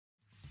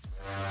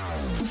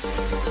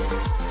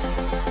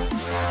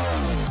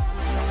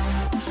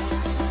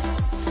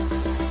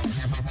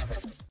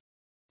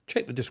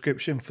Check the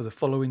description for the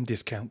following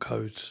discount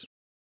codes.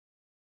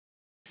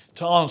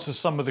 To answer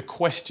some of the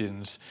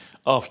questions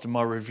after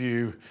my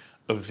review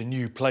of the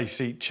new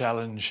Playseat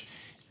Challenge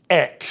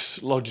X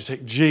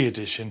Logitech G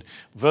Edition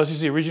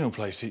versus the original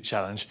Playseat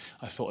Challenge,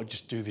 I thought I'd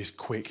just do this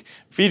quick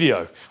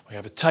video. We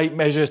have a tape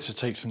measure to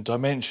take some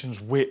dimensions,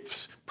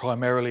 widths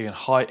primarily, and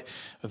height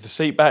of the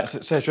seat backs,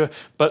 etc.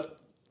 But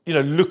you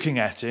know, looking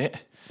at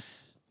it,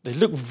 they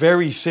look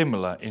very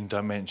similar in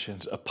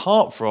dimensions,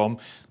 apart from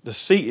the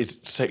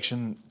seated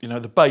section. You know,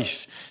 the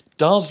base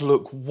does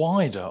look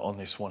wider on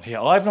this one here.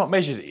 I've not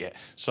measured it yet,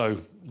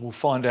 so we'll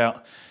find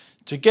out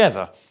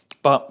together.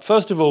 But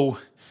first of all,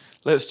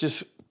 let's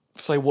just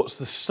say what's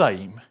the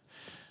same.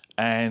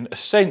 And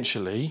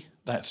essentially,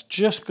 that's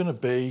just going to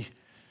be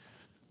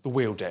the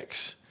wheel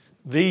decks.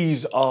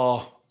 These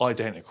are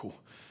identical.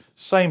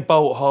 Same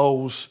bolt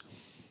holes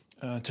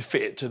to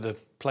fit it to the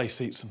play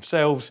seats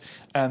themselves,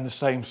 and the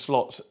same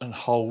slots and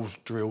holes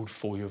drilled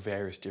for your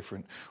various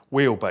different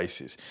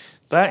wheelbases.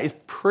 That is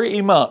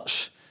pretty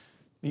much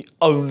the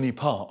only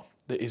part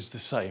that is the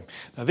same.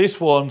 Now this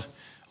one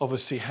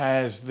obviously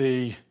has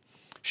the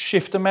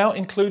shifter mount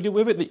included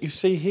with it that you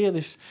see here,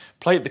 this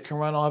plate that can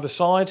run either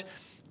side.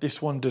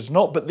 This one does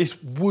not, but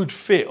this would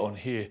fit on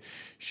here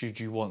should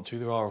you want to.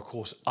 There are of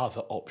course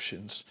other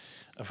options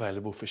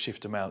available for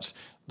shifter mounts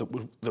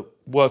that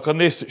work on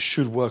this, that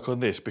should work on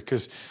this,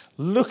 because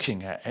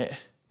looking at it,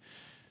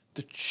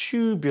 the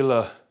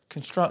tubular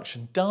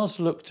construction does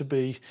look to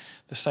be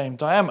the same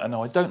diameter.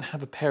 Now I don't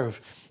have a pair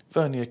of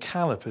vernier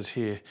calipers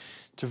here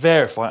to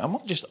verify. I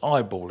might just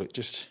eyeball it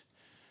just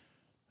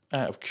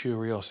out of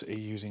curiosity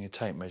using a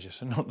tape measure,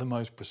 so not the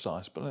most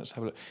precise, but let's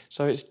have a look.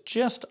 So it's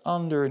just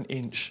under an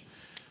inch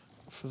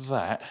for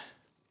that.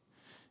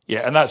 Yeah,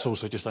 and that's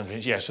also just under an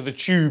inch. Yeah, so the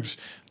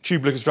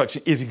tubular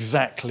construction is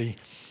exactly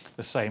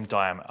the same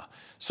diameter.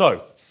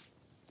 So,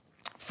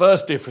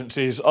 first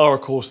differences are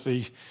of course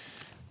the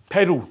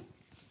pedal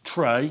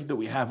tray that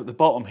we have at the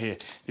bottom here.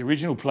 The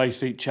original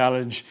Playseat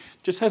Challenge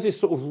just has this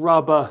sort of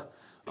rubber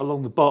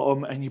along the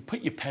bottom, and you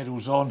put your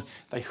pedals on,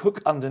 they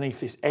hook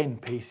underneath this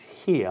end piece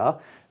here,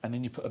 and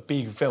then you put a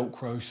big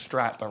Velcro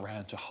strap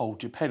around to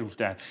hold your pedals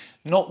down.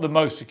 Not the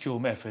most secure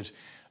method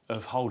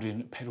of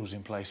holding pedals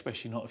in place,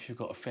 especially not if you've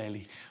got a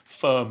fairly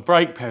firm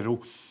brake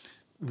pedal.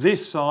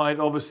 This side,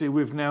 obviously,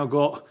 we've now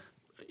got,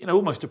 you know,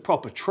 almost a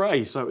proper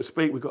tray, so to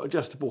speak. We've got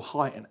adjustable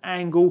height and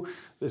angle.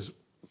 There's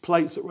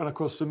plates that run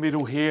across the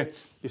middle here,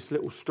 this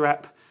little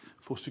strap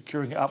for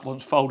securing it up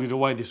once folded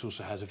away. This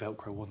also has a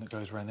Velcro one that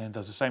goes around there and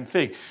does the same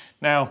thing.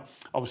 Now,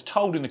 I was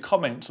told in the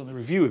comments on the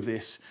review of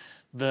this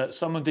that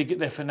someone did get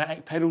their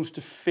Fanatic pedals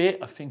to fit.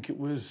 I think it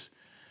was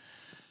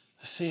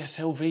the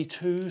CSL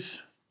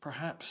V2s,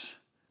 perhaps,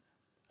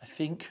 I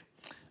think.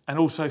 And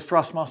also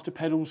Thrustmaster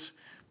pedals,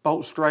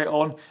 bolt straight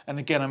on. And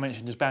again, I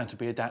mentioned there's bound to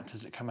be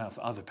adapters that come out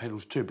for other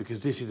pedals too,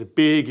 because this is a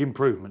big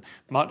improvement,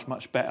 much,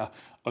 much better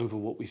over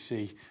what we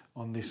see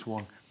on this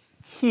one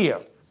here.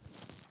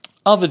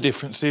 Other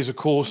differences, of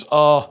course,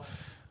 are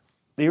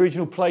the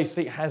original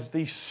Playseat has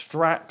these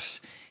straps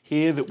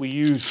here that we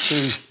use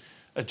to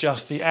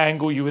adjust the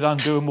angle. You would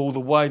undo them all the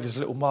way. There's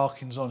little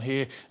markings on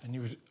here, and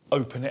you would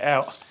open it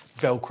out,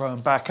 Velcro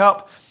and back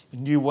up. The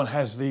new one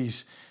has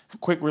these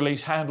quick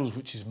release handles,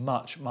 which is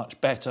much,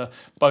 much better,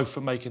 both for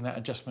making that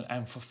adjustment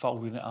and for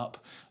folding it up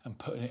and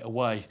putting it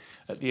away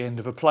at the end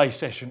of a play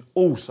session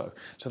also.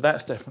 So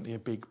that's definitely a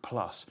big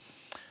plus.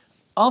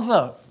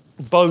 Other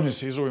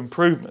bonuses or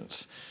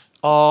improvements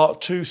are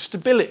to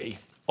stability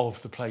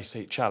of the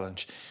Playseat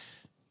Challenge.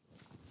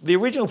 The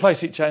original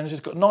Playseat Challenge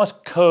has got nice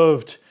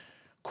curved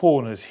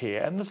corners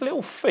here, and there's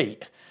little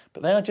feet,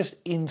 but they are just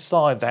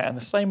inside that, and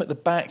the same at the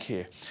back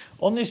here.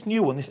 On this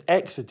new one, this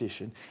X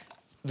edition,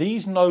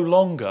 these no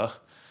longer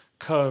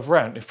curve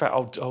round. In fact,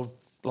 I'll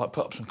like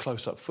put up some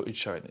close-up footage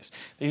showing this.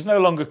 These no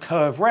longer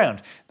curve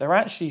round. They're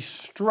actually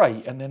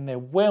straight, and then they're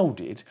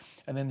welded,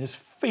 and then there's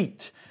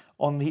feet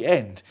on the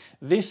end.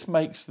 This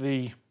makes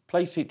the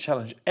Playseat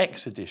Challenge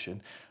X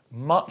edition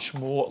much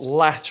more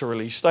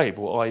laterally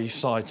stable, i.e.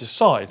 side to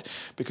side,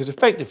 because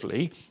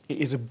effectively it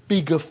is a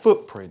bigger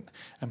footprint,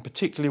 and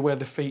particularly where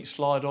the feet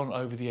slide on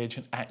over the edge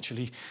and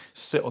actually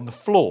sit on the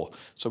floor.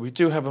 So we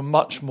do have a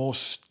much more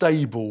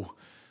stable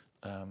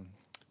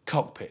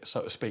cockpit,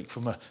 so to speak,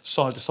 from a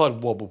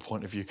side-to-side wobble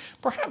point of view.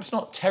 Perhaps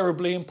not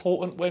terribly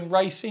important when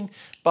racing,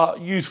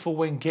 but useful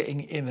when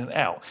getting in and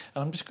out.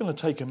 And I'm just going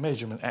to take a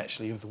measurement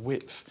actually of the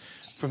width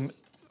from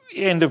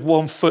the end of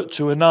one foot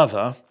to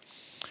another.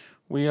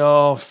 We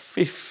are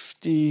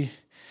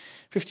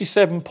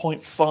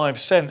 57.5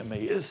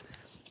 centimetres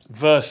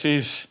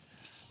versus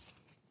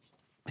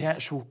the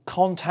actual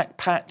contact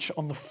patch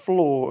on the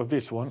floor of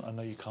this one. I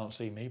know you can't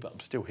see me, but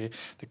I'm still here.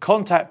 The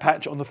contact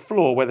patch on the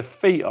floor where the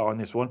feet are on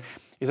this one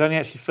is only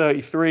actually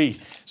 33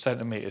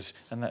 centimetres,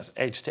 and that's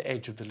edge to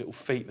edge of the little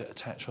feet that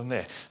attach on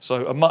there.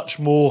 So a much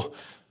more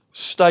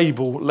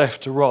stable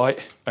left to right.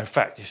 In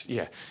fact, it's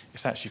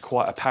actually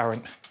quite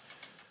apparent.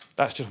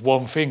 That's just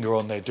one finger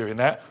on there doing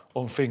that,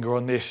 one finger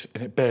on this,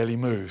 and it barely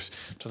moves.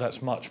 So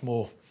that's much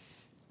more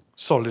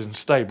solid and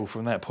stable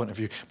from that point of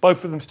view.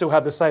 Both of them still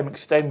have the same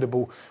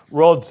extendable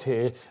rods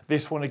here.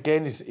 This one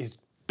again is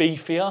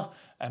beefier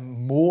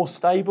and more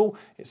stable.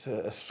 It's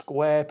a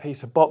square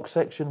piece of box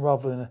section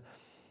rather than a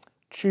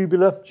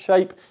tubular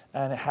shape,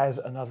 and it has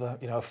another,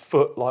 a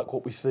foot like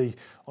what we see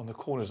on the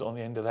corners on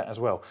the end of that as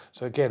well.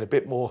 So again, a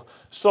bit more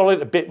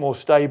solid, a bit more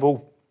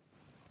stable.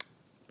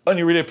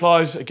 Only really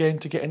applies again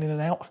to getting in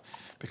and out,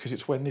 because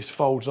it's when this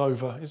folds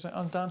over. Is that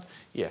undone?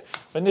 Yeah.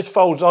 When this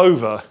folds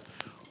over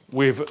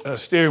with a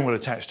steering wheel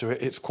attached to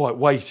it, it's quite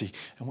weighty,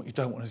 and what you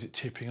don't want is it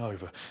tipping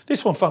over.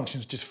 This one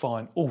functions just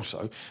fine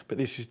also, but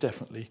this is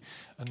definitely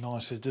a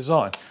nicer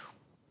design.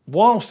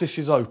 Whilst this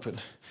is open,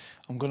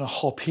 I'm going to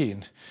hop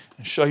in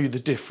and show you the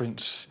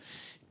difference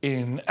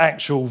in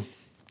actual,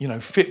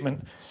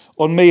 fitment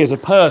on me as a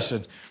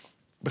person,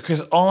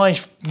 because I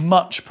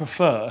much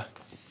prefer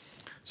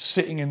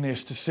sitting in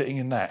this to sitting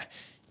in that.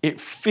 It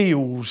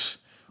feels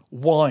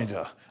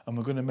wider, and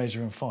we're going to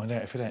measure and find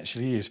out if it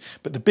actually is.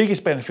 But the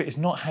biggest benefit is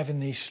not having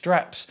these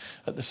straps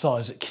at the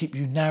sides that keep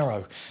you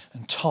narrow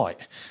and tight.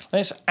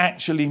 Let's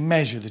actually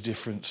measure the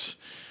difference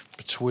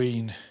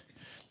between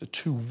the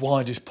two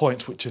widest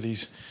points, which are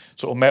these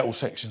sort of metal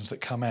sections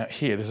that come out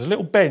here. There's a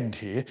little bend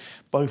here,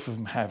 both of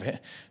them have it,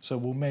 so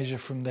we'll measure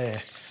from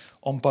there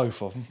on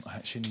both of them. I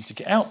actually need to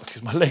get out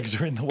because my legs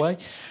are in the way,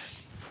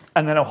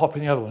 and then I'll hop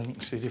in the other one and you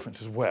can see the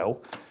difference as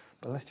well.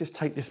 But let's just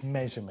take this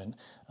measurement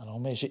and I'll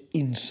measure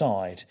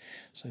inside.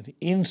 So the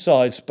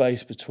inside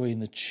space between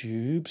the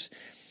tubes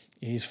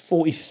is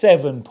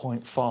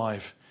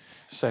 47.5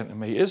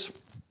 centimetres.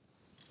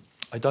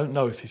 I don't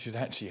know if this is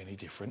actually any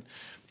different.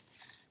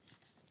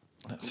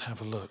 Let's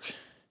have a look.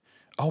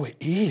 Oh, it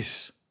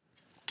is.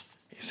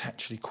 It's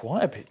actually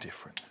quite a bit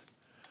different.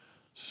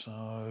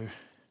 So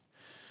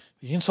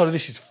the inside of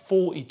this is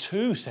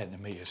 42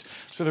 centimetres.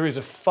 So there is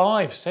a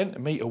 5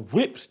 centimetre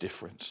width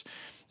difference.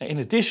 Now, in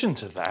addition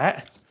to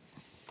that,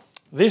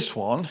 this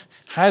one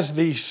has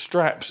these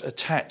straps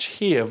attached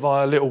here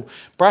via little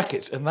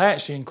brackets, and they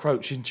actually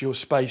encroach into your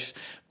space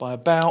by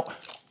about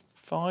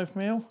 5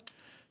 mil.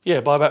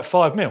 Yeah, by about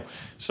 5 mil.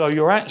 So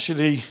you're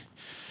actually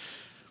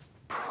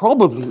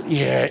probably,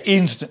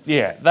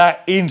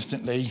 that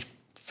instantly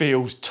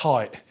feels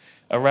tight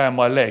around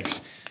my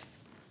legs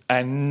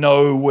and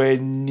nowhere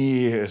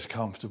near as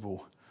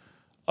comfortable.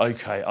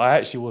 Okay, I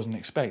actually wasn't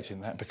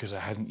expecting that because I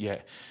hadn't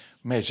yet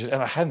measured,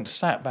 and I hadn't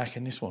sat back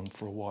in this one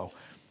for a while.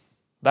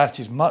 That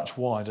is much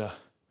wider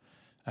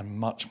and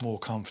much more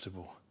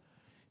comfortable.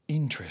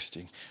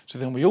 Interesting. So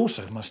then we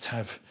also must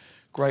have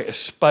greater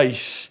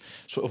space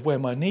sort of where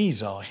my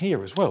knees are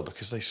here as well,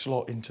 because they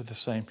slot into the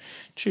same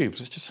tubes.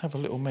 Let's just have a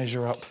little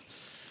measure up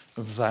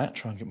of that,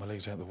 try and get my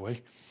legs out of the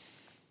way.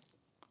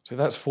 So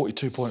that's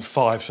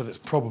 42.5, so that's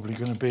probably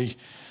going to be,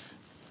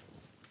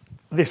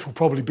 this will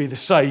probably be the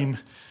same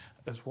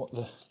as what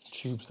the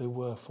tubes they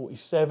were,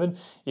 47.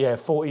 Yeah,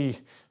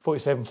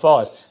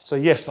 47.5. So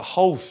yes, the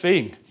whole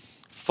thing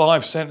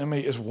 5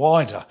 centimetres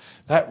wider.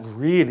 That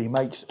really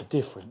makes a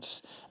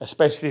difference,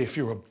 especially if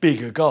you're a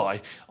bigger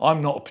guy.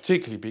 I'm not a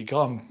particularly big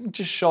guy. I'm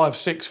just shy of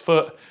 6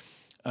 foot,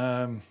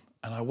 and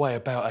I weigh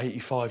about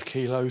 85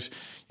 kilos.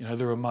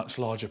 There are much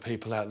larger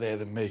people out there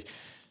than me.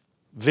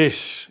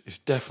 This is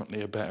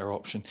definitely a better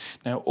option.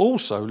 Now,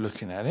 also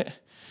looking at it,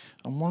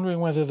 I'm wondering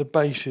whether the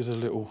base is a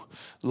little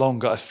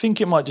longer. I think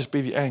it might just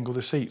be the angle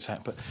the seat's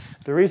at, but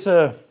there is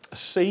a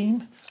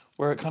seam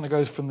where it kind of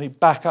goes from the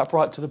back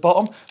upright to the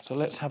bottom. So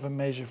let's have a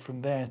measure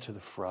from there to the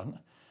front.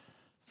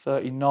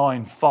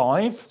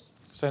 39.5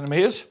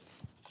 centimetres.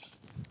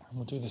 And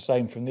we'll do the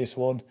same from this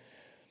one.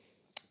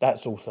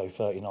 That's also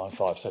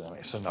 39.5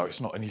 centimetres. So no,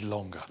 it's not any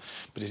longer,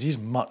 but it is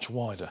much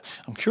wider.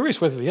 I'm curious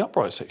whether the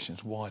upright section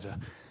is wider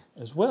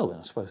as well.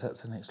 And I suppose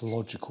that's the next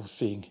logical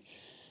thing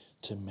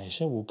to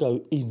measure. We'll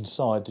go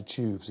inside the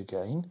tubes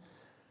again.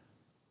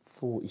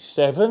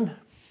 47.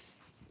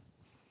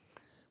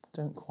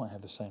 Don't quite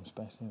have the same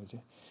space there, would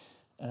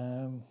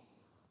you?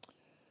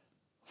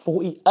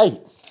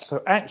 48.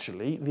 So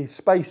actually, the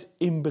space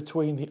in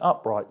between the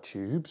upright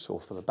tubes,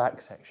 or for the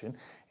back section,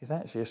 is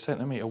actually 1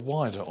 centimetre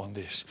wider on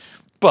this.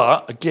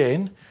 But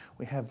again,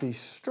 we have these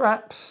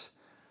straps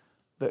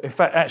that, in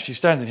fact, actually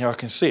standing here, I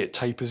can see it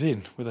tapers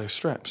in with those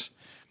straps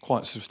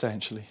quite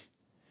substantially.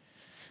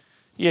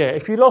 Yeah,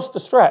 if you lost the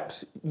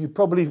straps, you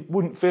probably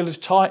wouldn't feel as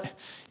tight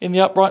in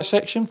the upright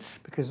section,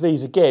 because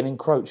these, again,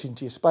 encroach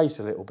into your space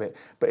a little bit.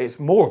 But it's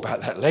more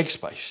about that leg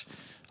space.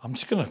 I'm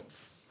just going to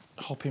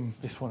hop in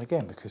this one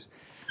again, because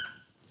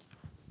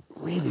it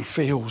really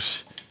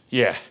feels,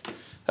 yeah,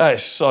 that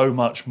is so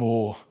much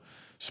more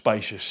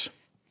spacious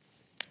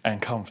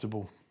and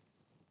comfortable.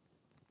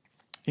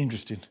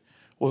 Interesting.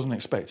 Wasn't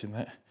expecting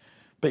that.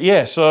 But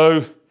yeah,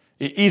 so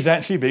it is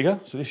actually bigger.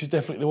 So this is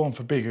definitely the one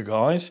for bigger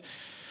guys.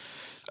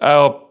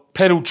 Our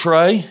pedal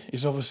tray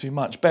is obviously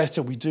much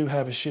better. We do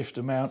have a shift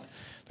mount.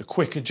 The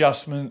quick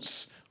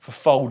adjustments for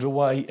fold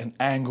away and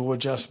angle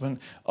adjustment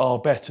are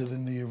better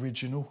than the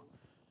original.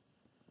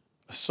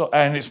 So,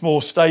 and it's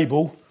more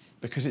stable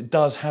because it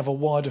does have a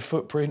wider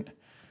footprint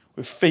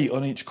with feet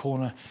on each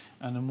corner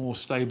and a more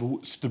stable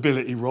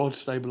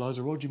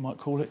stabiliser rod, you might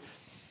call it,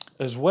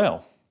 as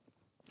well.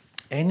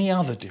 Any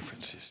other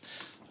differences?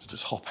 Let's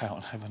just hop out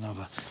and have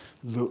another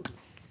look.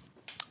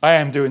 I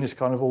am doing this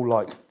kind of all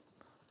like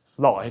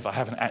live. I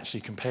haven't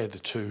actually compared the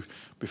two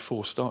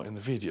before starting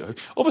the video.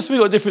 Obviously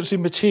we've got a difference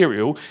in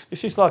material.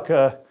 This is like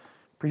a,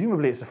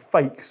 presumably it's a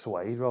fake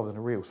suede rather than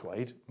a real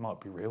suede. It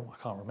might be real,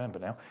 I can't remember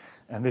now.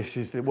 And this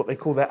is what they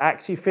call their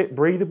ActiFit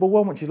breathable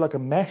one, which is like a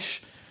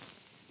mesh.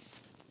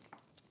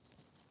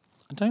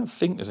 I don't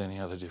think there's any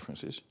other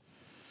differences.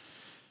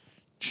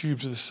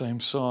 Tubes are the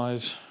same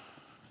size.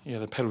 Yeah,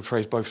 the pedal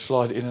trays both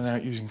slide in and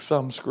out using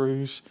thumb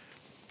screws.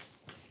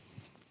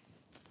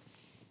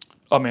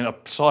 I mean,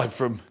 aside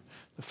from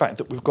the fact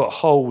that we've got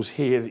holes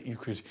here that you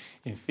could,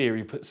 in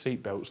theory, put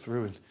seat belts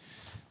through, and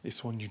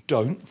this one you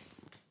don't.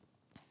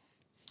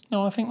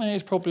 No, I think that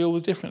is probably all the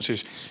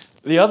differences.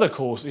 The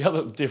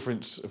other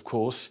difference, of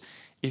course,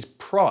 is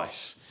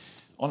price.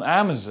 On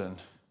Amazon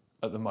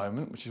at the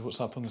moment, which is what's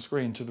up on the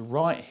screen to the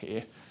right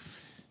here,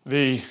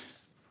 the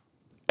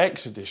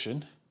X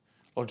edition,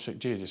 Logitech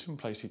G edition,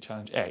 Playseat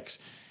Challenge X,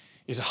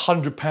 is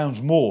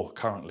 £100 more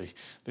currently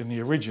than the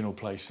original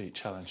Playseat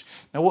Challenge.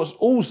 Now what's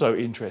also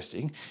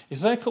interesting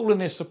is they're calling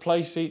this the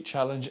Playseat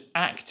Challenge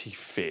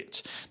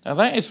ActiFit. Now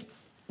that is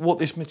what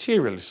this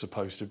material is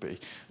supposed to be.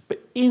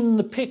 But in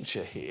the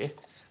picture here,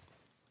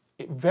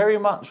 it very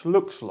much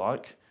looks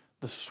like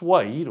the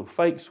suede or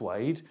fake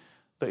suede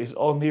that is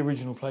on the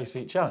original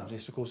Playseat Challenge.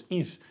 This of course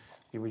is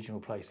the original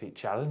Playseat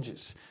Challenge.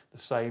 It's the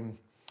same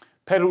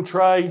pedal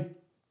tray,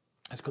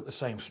 it's got the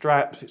same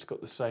straps, it's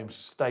got the same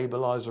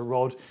stabiliser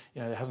rod,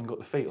 you know, it hasn't got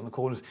the feet on the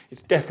corners.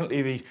 It's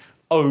definitely the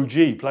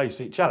OG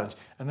Playseat Challenge.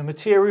 And the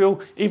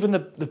material, even the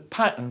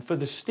pattern for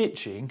the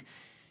stitching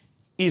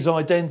is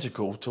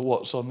identical to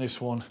what's on this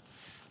one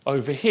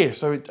over here.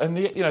 So, the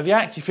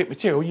ActiFit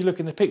material, when you look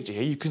in the picture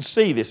here, you can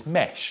see this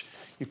mesh.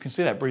 You can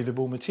see that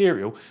breathable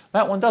material.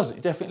 That one doesn't,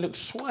 it definitely looks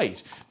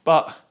suede,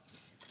 but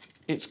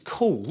it's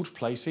called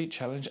Playseat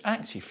Challenge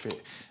ActiFit.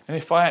 And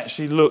if I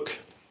actually look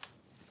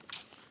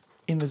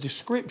in the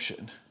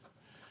description,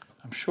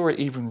 I'm sure it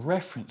even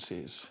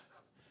references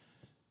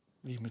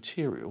the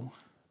material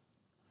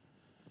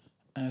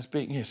as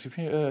being, yes,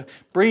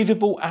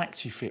 breathable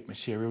ActiFit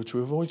material to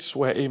avoid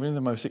sweat even in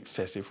the most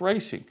excessive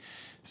racing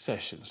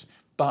sessions.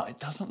 But it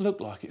doesn't look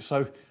like it.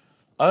 So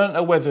I don't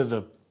know whether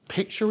the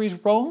picture is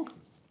wrong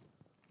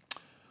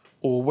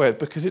or whether,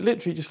 because it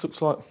literally just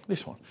looks like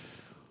this one.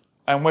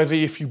 And whether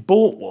if you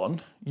bought one,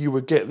 you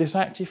would get this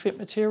ActiFit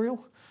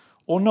material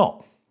or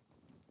not.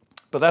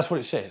 But that's what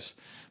it says.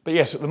 But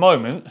yes, at the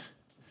moment,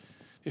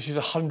 this is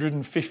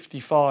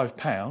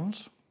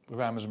 £155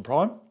 with Amazon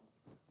Prime.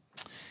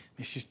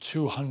 This is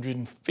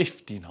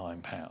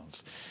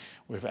 £259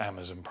 with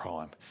Amazon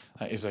Prime.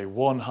 That is a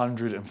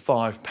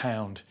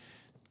 £105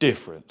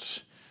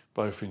 difference,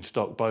 both in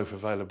stock, both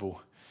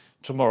available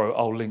tomorrow.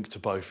 I'll link to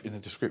both in the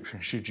description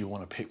should you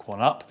want to pick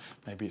one up.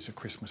 Maybe it's a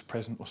Christmas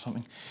present or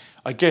something.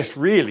 I guess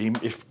really,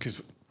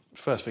 because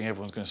first thing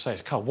everyone's going to say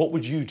is, Carl, what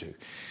would you do?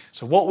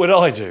 So what would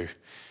I do?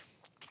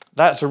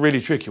 That's a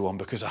really tricky one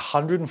because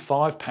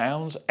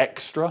 £105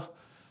 extra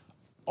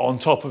on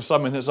top of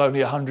something that's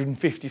only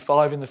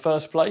 155 in the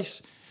first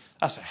place,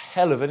 that's a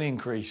hell of an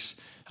increase,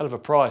 hell of a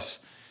price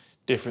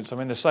difference. I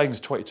mean, the saying's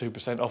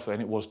 22% off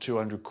then, it was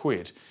 200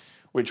 quid,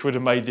 which would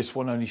have made this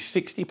one only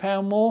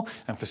 £60 more.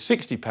 And for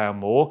 £60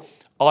 more,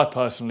 I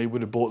personally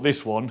would have bought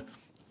this one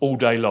all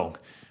day long,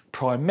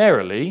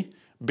 primarily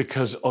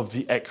because of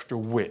the extra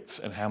width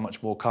and how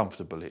much more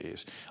comfortable it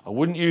is. I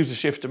wouldn't use the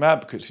shifter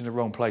mount because it's in the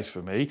wrong place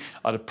for me.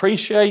 I'd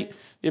appreciate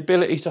the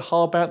ability to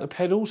hard mount the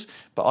pedals,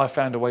 but I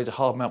found a way to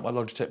hard mount my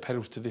Logitech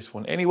pedals to this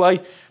one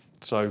anyway,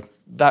 so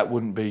that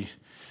wouldn't be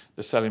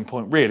the selling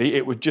point really.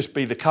 It would just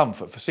be the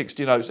comfort. For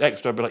 60 notes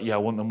extra, I'd be like, yeah, I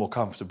want the more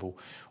comfortable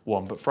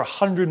one. But for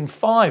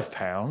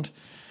 £105,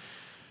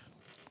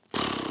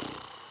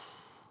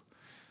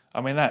 I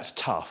mean, that's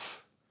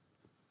tough.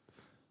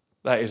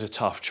 That is a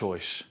tough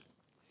choice.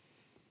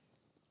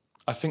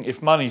 I think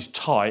if money's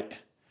tight,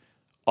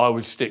 I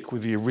would stick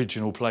with the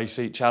original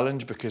Playseat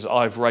Challenge because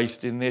I've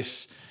raced in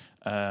this,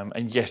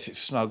 and yes, it's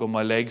snug on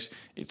my legs.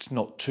 It's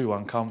not too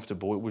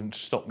uncomfortable. It wouldn't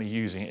stop me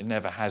using it. It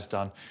never has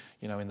done,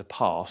 you know, in the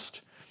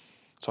past.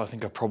 So I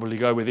think I'd probably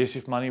go with this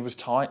if money was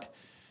tight.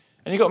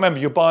 And you've got to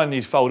remember, you're buying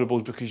these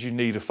foldables because you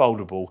need a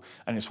foldable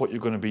and it's what you're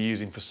going to be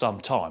using for some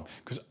time.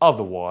 Because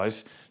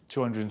otherwise,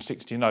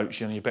 260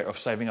 notes, you know, you're better off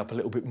saving up a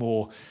little bit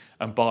more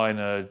and buying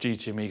a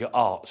GT Amiga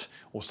Art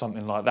or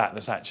something like that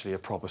that's actually a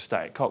proper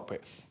static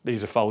cockpit.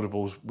 These are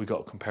foldables, we've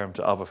got to compare them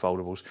to other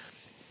foldables.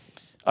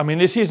 I mean,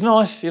 this is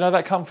nice, you know,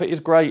 that comfort is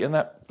great and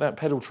that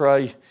pedal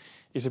tray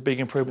is a big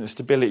improvement, the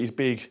stability is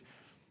big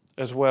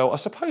as well. I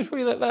suppose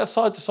really that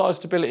side-to-side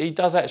stability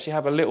does actually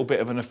have a little bit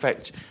of an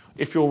effect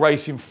if you're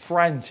racing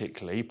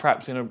frantically,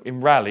 perhaps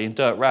in rally, in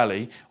dirt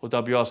rally or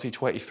WRC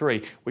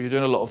 23, where you're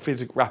doing a lot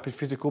of rapid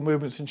physical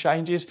movements and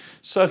changes.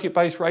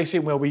 Circuit-based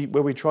racing, where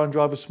we try and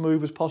drive as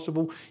smooth as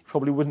possible, you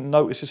probably wouldn't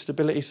notice the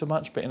stability so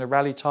much, but in a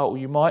rally title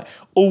you might.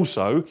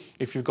 Also,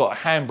 if you've got a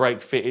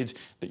handbrake fitted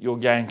that you're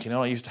yanking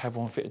on, I used to have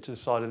one fitted to the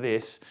side of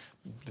this,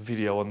 the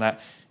video on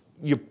that,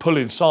 you're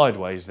pulling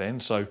sideways then,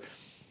 so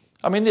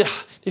I mean,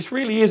 this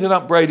really is an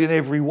upgrade in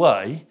every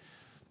way,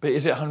 but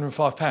is it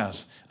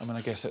 £105? I mean,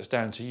 I guess that's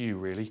down to you,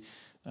 really.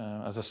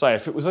 As I say,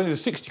 if it was only the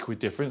 60 quid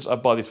difference,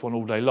 I'd buy this one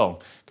all day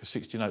long, because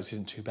 60 notes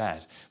isn't too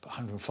bad, but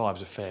 105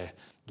 is a fair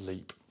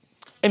leap.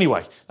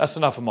 Anyway, that's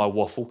enough of my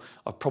waffle.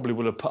 I probably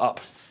would have put up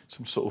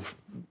some sort of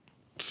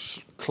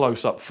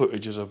close-up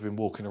footage as I've been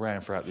walking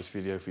around throughout this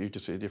video for you to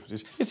see the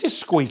differences. Is this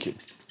squeaking?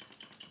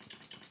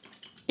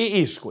 It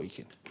is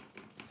squeaking.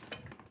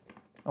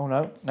 Oh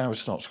no, no,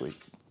 it's not squeaking.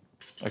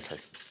 Okay,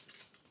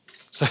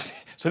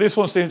 so this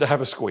one seems to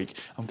have a squeak.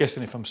 I'm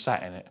guessing if I'm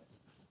sat in it.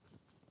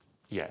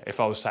 Yeah,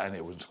 if I was sat in it,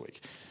 it wouldn't squeak.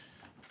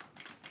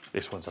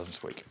 This one doesn't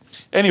squeak.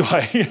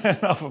 Anyway,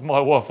 enough of my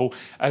waffle.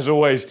 As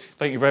always,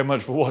 thank you very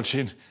much for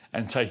watching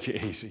and take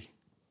it easy.